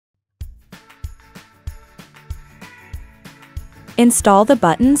Install the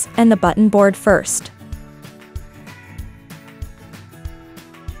buttons and the button board first.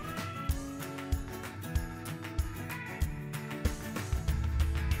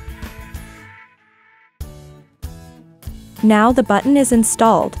 Now the button is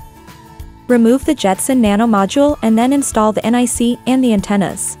installed. Remove the Jetson Nano module and then install the NIC and the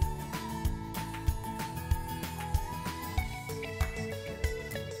antennas.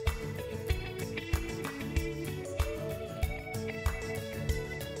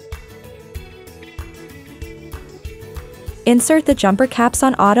 Insert the jumper caps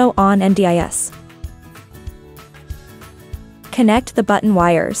on auto on and DIS. Connect the button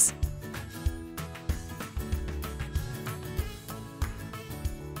wires.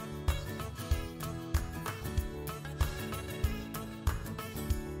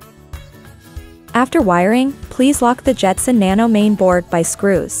 After wiring, please lock the Jetson Nano main board by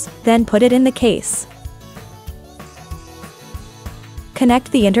screws, then put it in the case.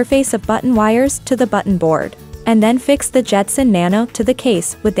 Connect the interface of button wires to the button board, and then fix the Jetson Nano to the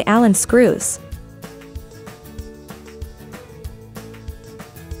case with the Allen screws.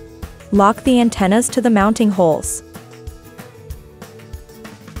 Lock the antennas to the mounting holes.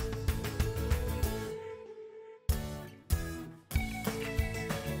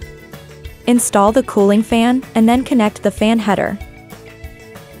 Install the cooling fan and then connect the fan header.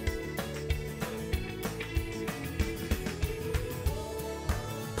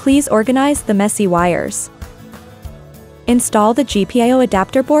 Please organize the messy wires. Install the GPIO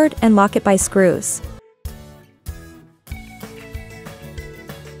adapter board and lock it by screws.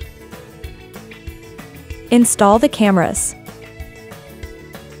 Install the cameras.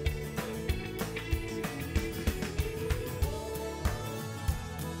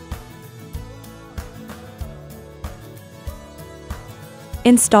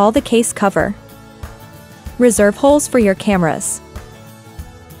 Install the case cover. Reserve holes for your cameras.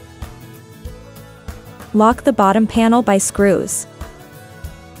 Lock the bottom panel by screws.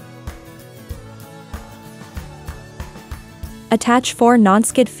 Attach 4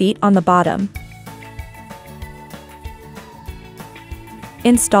 non-skid feet on the bottom.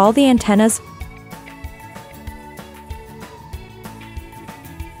 Install the antennas.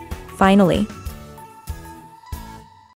 Finally,